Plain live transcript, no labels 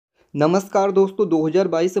नमस्कार दोस्तों,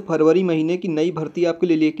 2022 फरवरी महीने की नई भर्ती आपके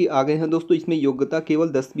लिए लेके आ गए हैं दोस्तों। इसमें योग्यता केवल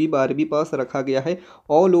 10वीं 12वीं पास रखा गया है।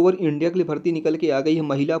 ऑल ओवर इंडिया के लिए भर्ती निकल के आ गई है।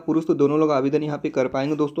 महिला पुरुष तो दोनों लोग आवेदन यहां पे कर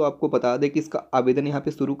पाएंगे दोस्तों। आपको बता दें कि इसका आवेदन यहां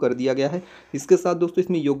पे शुरू कर दिया गया है। इसके साथ दोस्तों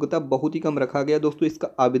इसमें योग्यता बहुत ही कम रखा गया दोस्तों। इसका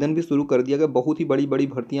आवेदन भी शुरू कर दिया गया। बहुत ही बड़ी बड़ी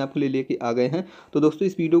भर्तियाँ आपके लिए लेके आ गए हैं। तो दोस्तों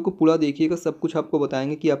इस वीडियो को पूरा देखिएगा, सब कुछ आपको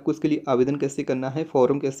बताएंगे कि आपको इसके लिए आवेदन कैसे करना है,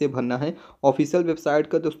 फॉर्म कैसे भरना है। ऑफिशियल वेबसाइट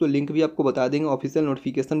का दोस्तों लिंक भी आपको बता देंगे, ऑफिशियल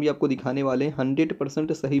नोटिफिकेशन भी आपको दिखाने वाले हैं।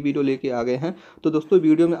 100% सही वीडियो लेके आ गए हैं। तो दोस्तों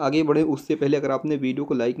वीडियो में आगे बढ़े उससे पहले अगर आपने वीडियो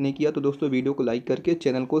को लाइक नहीं किया तो दोस्तों वीडियो को लाइक करके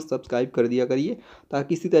चैनल को सब्सक्राइब कर दिया करिए,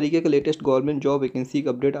 ताकि इसी तरीके का लेटेस्ट गवर्नमेंट जॉब वैकेंसी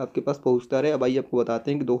का अपडेट आपके पास पहुंचता रहे। अब आइए आपको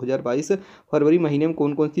बताते हैं कि 2022 फरवरी महीने में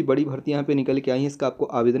कौन कौन सी बड़ी भर्ती यहाँ पे निकल के आई हैं, इसका आपको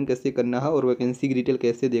आवेदन कैसे करना है और वैकेंसी की डिटेल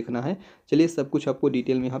कैसे देखना है। चलिए सब कुछ आपको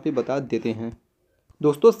डिटेल में यहाँ पे बता देते हैं।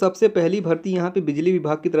 दोस्तों सबसे पहली भर्ती यहाँ पे बिजली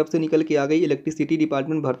विभाग की तरफ से निकल के आ गई। इलेक्ट्रिसिटी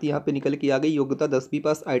डिपार्टमेंट भर्ती यहाँ पे निकल के आ गई। योग्यता 10वीं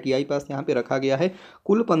पास ITI पास यहाँ पे रखा गया है।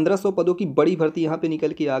 कुल 1500 पदों की बड़ी भर्ती यहाँ पे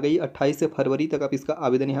निकल के आ गई। 28 फरवरी तक आप इसका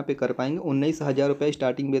आवेदन यहाँ पे कर पाएंगे। 19,000 रुपये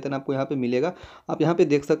स्टार्टिंग वेतन आपको यहाँ पे मिलेगा। आप यहाँ पे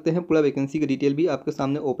देख सकते हैं, पूरा वैकेंसी की डिटेल भी आपके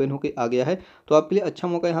सामने ओपन होकर आ गया है। तो आपके लिए अच्छा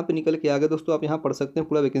मौका यहाँ पे निकल के आ गया दोस्तों। आप यहाँ पढ़ सकते हैं,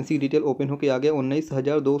 पूरा वैकेंसी की डिटेल ओपन होकर आ गया।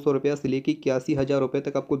 19,200 रुपये से लेकर 81,000 रुपये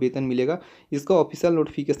तक आपको वेतन मिलेगा। इसका ऑफिशियल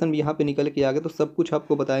नोटिफिकेशन भी यहाँ पे निकल के आ गया। तो सब कुछ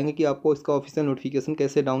आपको बताएंगे कि आपको इसका ऑफिशियल नोटिफिकेशन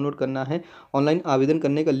कैसे डाउनलोड करना है। ऑनलाइन आवेदन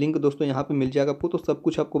करने का लिंक दोस्तों यहाँ पे मिल जाएगा आपको। तो सब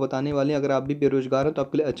कुछ आपको बताने वाले हैं। अगर आप भी बेरोजगार हैं तो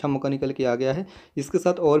आपके लिए अच्छा मौका निकल के आ गया है। इसके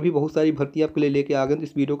साथ और भी बहुत सारी भर्ती आपके लिए लेके आ गए, तो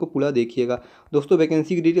इस वीडियो को पूरा देखिएगा दोस्तों।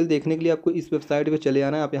 वैकेंसी की डिटेल देखने के लिए आपको इस वेबसाइट पर चले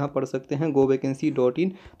आना है। आप यहाँ पढ़ सकते हैं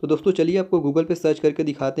govacancy.in। तो दोस्तों चलिए आपको गूगल पर सर्च करके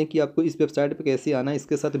दिखाते हैं कि आपको इस वेबसाइट पर कैसे आना है।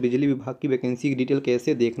 इसके साथ बिजली विभाग की वैकेंसी की डिटेल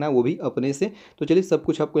कैसे देखना है, वो भी अपने से। तो चलिए सब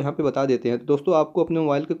कुछ आपको यहाँ पे बता देते हैं। तो दोस्तों आपको अपने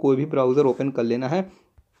मोबाइल के कोई भी ब्राउज़र ओपन कर लेना है।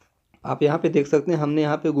 आप यहाँ पे देख सकते हैं, हमने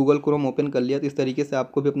यहाँ पे गूगल क्रोम ओपन कर लिया। तो इस तरीके से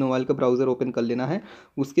आपको भी अपने मोबाइल का ब्राउज़र ओपन कर लेना है।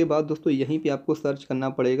 उसके बाद दोस्तों यहीं पे आपको सर्च करना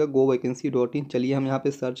पड़ेगा govacancy.in। चलिए हम यहाँ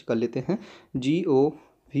पे सर्च कर लेते हैं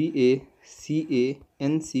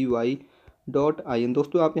govacancy.in।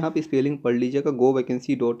 दोस्तों आप यहाँ पे स्पेलिंग पढ़ लीजिएगा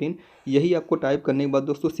govacancy.in। यही आपको टाइप करने के बाद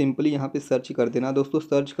दोस्तों सिंपली यहाँ पे सर्च कर देना। दोस्तों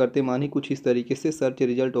सर्च करते मानी कुछ इस तरीके से सर्च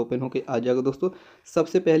रिजल्ट ओपन होकर आ जाएगा। दोस्तों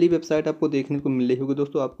सबसे पहली वेबसाइट आपको देखने को मिल रही होगी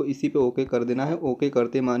दोस्तों, आपको इसी पे ओके कर देना है। ओके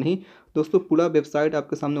करते मान ही दोस्तों पूरा वेबसाइट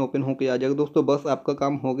आपके सामने ओपन होकर आ जाएगा। दोस्तों बस आपका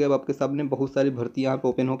काम हो गया। अब आपके सामने बहुत सारी भर्ती यहाँ पे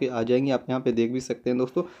ओपन होकर आ जाएंगी। आप यहाँ पे देख भी सकते हैं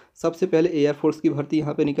दोस्तों। सबसे पहले एयरफोर्स की भर्ती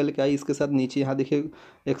यहाँ पे निकल के आई। इसके साथ नीचे यहाँ देखिए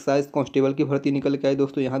एक्साइज कांस्टेबल की भर्ती निकल के आई।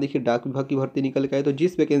 दोस्तों यहाँ देखिए डाक विभाग की भर्ती निकल के आई। तो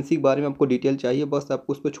जिस वैकेंसी के बारे में आपको डिटेल चाहिए बस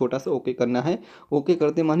आपको उस पर छोटा सा ओके करना है। ओके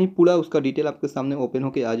करते मानी पूरा उसका डिटेल आपके सामने ओपन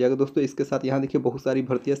होकर आ जाएगा दोस्तों। इसके साथ यहाँ देखिए बहुत सारी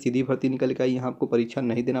भर्तियाँ सीधी भर्ती निकल के आई। यहाँ आपको परीक्षा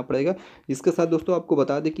नहीं देना पड़ेगा। इसके साथ दोस्तों आपको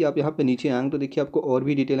बता दें कि आप यहाँ पे नीचे आएंगे तो देखिए आपको और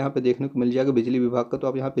भी डिटेल यहाँ पे देखने को मिल जाएगा बिजली विभाग का। तो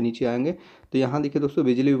आप यहाँ पे नीचे आएंगे तो यहाँ देखिए दोस्तों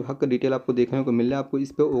बिजली विभाग का डिटेल आपको देखने को मिल रहा है। आपको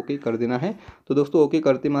इस पर ओके कर देना है। तो दोस्तों ओके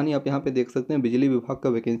करते मानी आप यहाँ पे देख सकते हैं बिजली विभाग का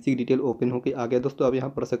वैकेंसी डिटेल ओपन होकर आ गया। दोस्तों आप यहाँ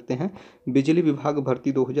पढ़ सकते हैं, बिजली विभाग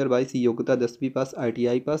भर्ती 2022, योग्यता 10वीं पास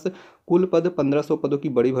ITI पास। कुल पद 1500 पदों की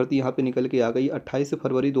बड़ी भर्ती यहाँ पे निकल के आ गई। 28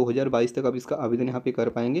 फरवरी 2022 तक आप इसका आवेदन यहाँ पे कर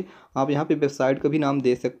पाएंगे। आप यहाँ पे वेबसाइट का भी नाम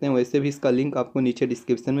दे सकते हैं, वैसे भी इसका लिंक आपको नीचे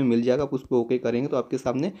डिस्क्रिप्शन में मिल जाएगा। आप उस पर ओके करेंगे तो आपके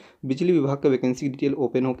सामने बिजली विभाग का वैकेंसी डिटेल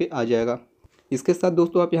ओपन होकर आ जाएगा। इसके साथ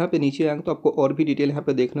दोस्तों आप यहाँ पे नीचे आएंगे तो आपको और भी डिटेल यहाँ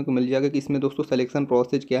पे देखने को मिल जाएगा कि इसमें दोस्तों सिलेक्शन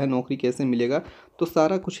प्रोसेस क्या है, नौकरी कैसे मिलेगा। तो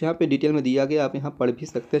सारा कुछ यहाँ पे डिटेल में दिया गया, आप यहाँ पढ़ भी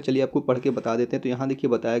सकते हैं। चलिए आपको पढ़ के बता देते हैं। तो यहाँ देखिए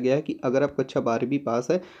बताया गया है कि अगर आप कक्षा 12वीं पास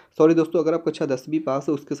है, सॉरी दोस्तों अगर आप कक्षा 10वीं पास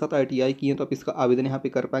है उसके साथ ITI की है तो आप इसका आवेदन यहाँ पे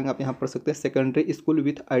कर पाएंगे। आप यहाँ पढ़ सकते हैं, secondary school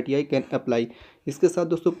with ITI can apply. इसके साथ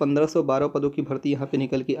दोस्तों 1512 पदों की भर्ती यहाँ पे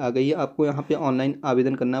निकल के आ गई है। आपको यहाँ पे ऑनलाइन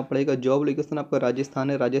आवेदन करना पड़ेगा। जॉब लोकेशन आपका राजस्थान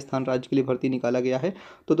है, राजस्थान राज्य के लिए भर्ती निकाला गया है।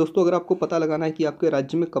 तो दोस्तों अगर आपको पता लगाना है कि आपके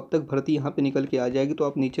राज्य में कब तक भर्ती यहाँ पे निकल के आ जाएगी तो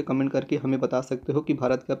आप नीचे कमेंट करके हमें बता सकते हो कि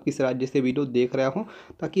भारत के आप किस राज्य से वीडियो देख रहे हो,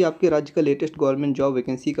 ताकि आपके राज्य का लेटेस्ट गवर्नमेंट जॉब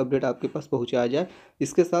वैकेंसी का अपडेट आपके पास पहुँचाया जाए।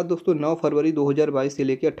 इसके साथ दोस्तों 9 फरवरी 2022 से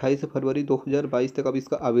लेकर 28 फरवरी 2022 तक आप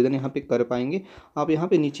इसका आवेदन यहाँ पे कर पाएंगे। आप यहाँ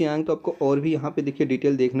पे नीचे आएंगे तो आपको और भी यहाँ पे देखिए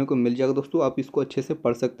डिटेल देखने को मिल जाएगा दोस्तों। आप इसको अच्छे से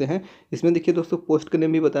पढ़ सकते हैं। इसमें देखिए दोस्तों पोस्ट का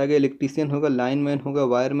नेम भी बताया गया, इलेक्ट्रीशियन होगा, लाइनमैन होगा,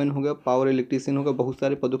 वायरमैन होगा, पावर इलेक्ट्रीशियन होगा। बहुत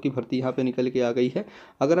सारे पदों की भर्ती यहाँ पे निकल के आ गई है।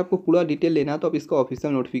 अगर आपको पूरा डिटेल लेना है तो आप इसका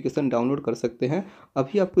ऑफिशियल नोटिफिकेशन डाउनलोड कर सकते हैं।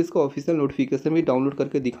 अभी आपको इसका ऑफिशियल नोटिफिकेशन भी डाउनलोड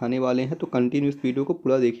करके दिखाने वाले हैं। तो कंटिन्यू इस वीडियो को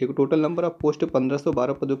पूरा देखिएगा। टोटल नंबर ऑफ पोस्ट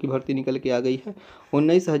 1512 पदों की भर्ती निकल के आ गई है।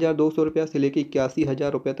 19,200 रुपया से लेकर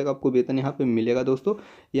 81,000 रुपये तक आपको वेतन यहाँ पे मिलेगा दोस्तों।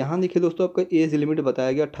 यहाँ देखिए दोस्तों आपका एज लिमिट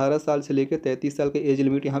बताया गया, 18 साल से लेकर 33 साल का एज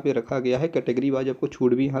लिमिट यहाँ पे रखा गया है। कैटेगरी वाइज आपको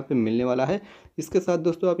छूट भी यहाँ पे मिलने वाला है। इसके साथ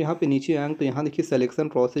दोस्तों आप यहाँ पे नीचे आएंगे तो यहाँ देखिए सिलेक्शन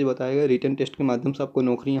प्रोसेस बताया गया। रिटन टेस्ट के माध्यम से आपको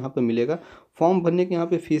नौकरी यहाँ पे मिलेगा। फॉर्म भरने के यहाँ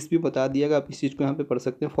पे फीस भी बता दिया गया। आप इस चीज़ को यहाँ पे पढ़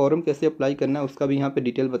सकते हैं। फॉर्म कैसे अप्लाई करना है उसका भी यहाँ पे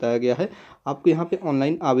डिटेल बताया गया है। आपको यहाँ पे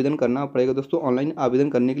ऑनलाइन आवेदन करना पड़ेगा दोस्तों। ऑनलाइन आवेदन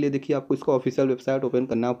करने के लिए देखिए आपको इसका ऑफिशियल वेबसाइट ओपन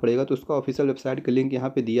करना पड़ेगा, तो उसका ऑफिशियल वेबसाइट का लिंक यहाँ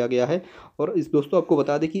पे दिया गया है। और इस दोस्तों आपको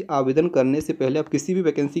बता दें कि आवेदन करने से पहले आप किसी भी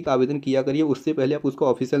वैकेंसी का आवेदन किया करिए, उससे पहले आप उसका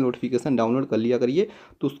ऑफिशियल नोटिफिकेशन डाउनलोड कर लिया करिए।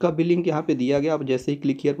 तो उसका भी लिंक यहाँ पे दिया गया। आप जैसे ही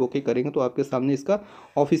क्लिक किया ओके करेंगे तो आपके सामने इसका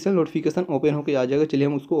ऑफिशियल नोटिफिकेशन ओपन होकर आ जाएगा। चलिए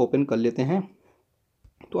हम उसको ओपन कर लेते हैं।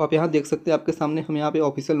 तो आप यहाँ देख सकते हैं आपके सामने हम यहाँ पे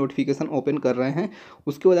ऑफिशियल नोटिफिकेशन ओपन कर रहे हैं।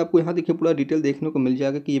 उसके बाद आपको यहाँ देखिए पूरा डिटेल देखने को मिल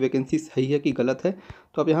जाएगा कि ये वैकेंसी सही है कि गलत है।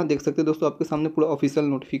 तो आप यहाँ देख सकते हैं दोस्तों आपके सामने पूरा ऑफिशियल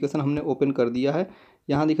नोटिफिकेशन हमने ओपन कर दिया है।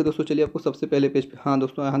 यहाँ देखिए दोस्तों, चलिए आपको सबसे पहले पेज पे, हाँ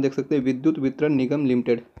दोस्तों यहाँ देख सकते हैं विद्युत वितरण निगम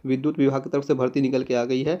लिमिटेड, विद्युत विभाग की तरफ से भर्ती निकल के आ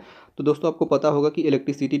गई है। तो दोस्तों आपको पता होगा कि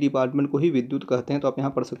इलेक्ट्रिसिटी डिपार्टमेंट को ही विद्युत कहते हैं। तो आप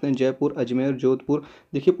यहाँ पढ़ सकते हैं जयपुर, अजमेर, जोधपुर।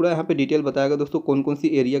 देखिए पूरा यहाँ पे डिटेल बताएगा दोस्तों कौन कौन सी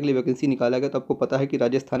एरिया के लिए वैकेंसी निकाला गया। तो आपको पता है कि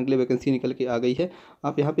राजस्थान के लिए वैकेंसी निकल के आ गई है।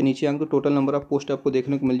 आप यहाँ पे नीचे आएंगे तो टोटल नंबर ऑफ पोस्ट आपको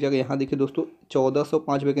देखने को मिल जाएगा। यहाँ देखिए दोस्तों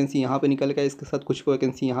 1405 वैकेंसी यहाँ पे निकल के आया, इसके साथ कुछ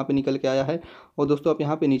वैकेंसी यहाँ पे निकल के आया है। और दोस्तों आप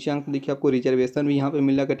यहाँ पे नीचे आएंगे तो देखिए आपको रिजर्वेशन भी यहाँ पे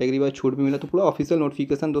मिल रहा है, कैटेगरी वाइज छूट भी मिला। तो पूरा ऑफिशियल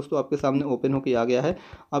नोटिफिकेशन दोस्तों आपके सामने ओपन होकर आ गया है।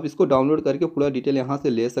 आप इसको डाउनलोड करके पूरा डिटेल यहाँ से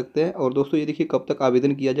ले सकते हैं। और दोस्तों ये देखिए कब तक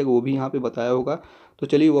आवेदन किया जाएगा वो भी यहाँ पे बताया होगा। तो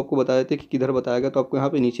चलिए वो आपको बता देते हैं कि किधर बताएगा। तो आपको यहाँ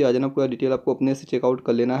पे नीचे आ जाना, पूरा डिटेल आपको अपने से चेकआउट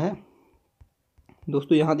कर लेना है।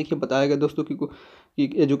 दोस्तों यहाँ देखिए बताया गया दोस्तों कि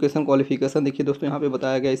एजुकेशन क्वालिफिकेशन देखिए दोस्तों यहाँ पे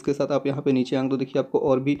बताया गया। इसके साथ आप यहाँ पे नीचे आएंगे तो देखिए आपको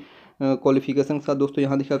और भी क्वालिफिकेशन के साथ दोस्तों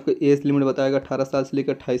यहाँ देखिए आपको एज लिमिट बताएगा, 18 साल से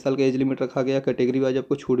लेकर 28 साल का एज लिमिट रखा गया। कैटेगरी वाइज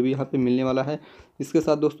आपको छूट भी यहाँ पे मिलने वाला है। इसके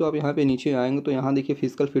साथ दोस्तों आप यहाँ पे नीचे आएंगे तो यहाँ देखिए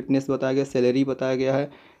फिजिकल फिटनेस बताया गया, सैलरी बताया गया है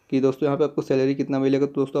कि दोस्तों यहाँ पे आपको सैलरी कितना मिलेगा।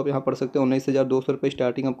 तो दोस्तों आप यहाँ पढ़ सकते हैं 19,200 रुपये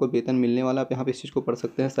स्टार्टिंग आपको वेतन मिलने वाला है। आप यहाँ पे इस चीज़ को पढ़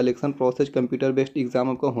सकते हैं। Selection process computer based exam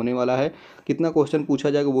आपका होने वाला है, कितना क्वेश्चन पूछा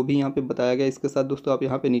जाएगा वो भी यहाँ पे बताया गया। इसके साथ दोस्तों आप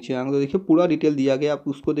यहाँ पे नीचे आएंगे तो देखिए पूरा डिटेल दिया गया। आप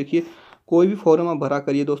उसको देखिए, कोई भी फॉर्म आप भरा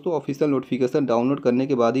करिए दोस्तों, ऑफिशियल नोटिफिकेशन डाउनलोड करने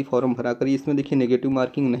के बाद ही फॉर्म भरा करिए। इसमें देखिए नेगेटिव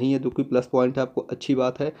मार्किंग नहीं है, जो कि प्लस पॉइंट है, आपको अच्छी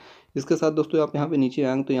बात है। इसके साथ दोस्तों आप यहाँ पे नीचे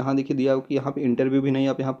आएंगे तो यहाँ देखिए दिया हो कि यहाँ पे इंटरव्यू भी नहीं।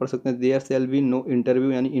 आप यहाँ पढ़ सकते हैं there shall be no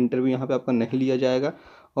interview, यानी इंटरव्यू यहाँ पे आपका नहीं लिया जाएगा।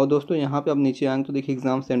 और दोस्तों यहाँ पे आप नीचे आएंगे तो देखिए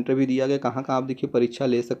एग्जाम सेंटर भी दिया गया, कहाँ कहाँ आप देखिए परीक्षा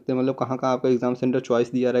ले सकते हैं, मतलब कहाँ कहाँ आपका एग्जाम सेंटर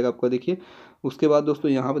चॉइस दिया रहेगा आपका देखिए। उसके बाद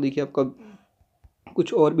दोस्तों यहाँ पे देखिए आपका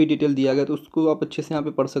कुछ और भी डिटेल दिया गया, तो उसको आप अच्छे से यहाँ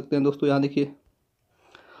पे पढ़ सकते हैं दोस्तों। यहाँ देखिए,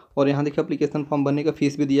 और यहाँ देखिए एप्लीकेशन फॉर्म भरने का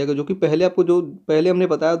फीस भी दिया गया, जो कि पहले हमने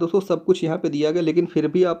बताया दोस्तों सब कुछ यहाँ पे दिया गया। लेकिन फिर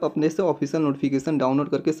भी आप अपने से ऑफिशियल नोटिफिकेशन डाउनलोड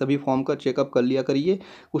करके सभी फॉर्म का चेकअप कर लिया करिए,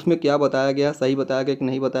 उसमें क्या बताया गया, सही बताया गया कि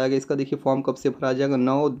नहीं बताया गया। इसका देखिए फॉर्म कब से भरा जाएगा,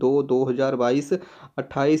 9/2/2022,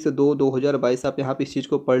 28/2/2022। आप यहाँ पे इस चीज़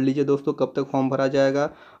को पढ़ लीजिए दोस्तों, कब तक फॉर्म भरा जाएगा।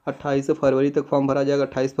 28 फरवरी तक फॉर्म भरा जाएगा।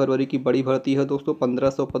 28 फरवरी की बड़ी भर्ती है दोस्तों,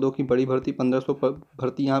 1500 पदों की बड़ी भर्ती, 1500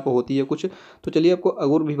 भर्ती यहाँ पर होती है कुछ। तो चलिए आपको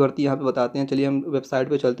और भी भर्ती यहाँ पे बताते हैं। चलिए हम वेबसाइट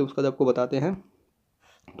पे चलते हैं, उसका आपको बताते हैं।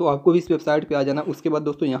 तो आपको भी इस वेबसाइट पे आ जाना। उसके बाद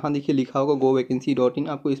दोस्तों यहाँ देखिए लिखा होगा govacancy.in,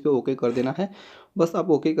 आपको इस पर ओके कर देना है। बस आप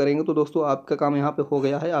ओके करेंगे तो दोस्तों आपका काम यहाँ पे हो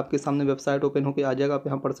गया है। आपके सामने वेबसाइट ओपन होकर आ जाएगा। आप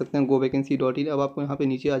यहाँ पढ़ सकते हैं govacancy.in। अब आपको यहाँ पे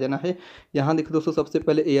नीचे आ जाना है। यहाँ देखिए दोस्तों सबसे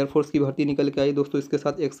पहले एयरफोर्स की भर्ती निकल के आई दोस्तों, इसके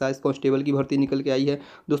साथ एक्साइज कांस्टेबल की भर्ती निकल के आई है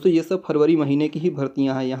दोस्तों। ये सब फरवरी महीने की ही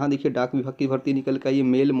भर्तियाँ हैं। यहाँ देखिए डाक विभाग की भर्ती निकल के आई है,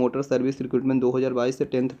 मेल मोटर सर्विस रिक्रूटमेंट 2022 से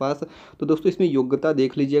 10th पास। तो दोस्तों इसमें योग्यता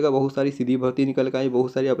देख लीजिएगा, बहुत सारी सीधी भर्ती निकल के आई,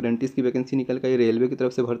 बहुत सारी अप्रेंटिस की वैकेंसी निकल के आई, रेलवे की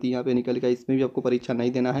तरफ से भर्ती यहाँ पे निकल के आई, इसमें भी आपको परीक्षा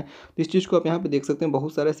नहीं देना है। तो इस चीज़ को आप यहाँ पे देख सकते हैं,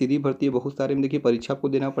 बहुत सारा सीधी भर्ती है, बहुत सारे में देखिए परीक्षा आपको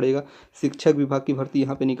देना पड़ेगा। शिक्षक विभाग की भर्ती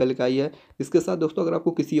यहाँ पे निकल के आई है। इसके साथ दोस्तों अगर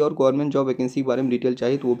आपको किसी और गवर्नमेंट जॉब वैकेंसी के बारे में डिटेल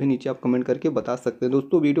चाहिए तो वो भी नीचे आप कमेंट करके बता सकते हैं।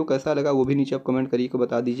 दोस्तों वीडियो कैसा लगा वो भी नीचे आप कमेंट करिए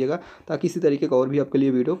बता दीजिएगा, ताकि इसी तरीके का और भी आपके लिए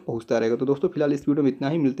वीडियो पहुँचता रहेगा। तो दोस्तों फिलहाल इस वीडियो में इतना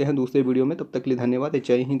ही, मिलते हैं दूसरे वीडियो में, तब तक के लिए धन्यवाद।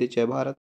 जय हिंद, जय भारत।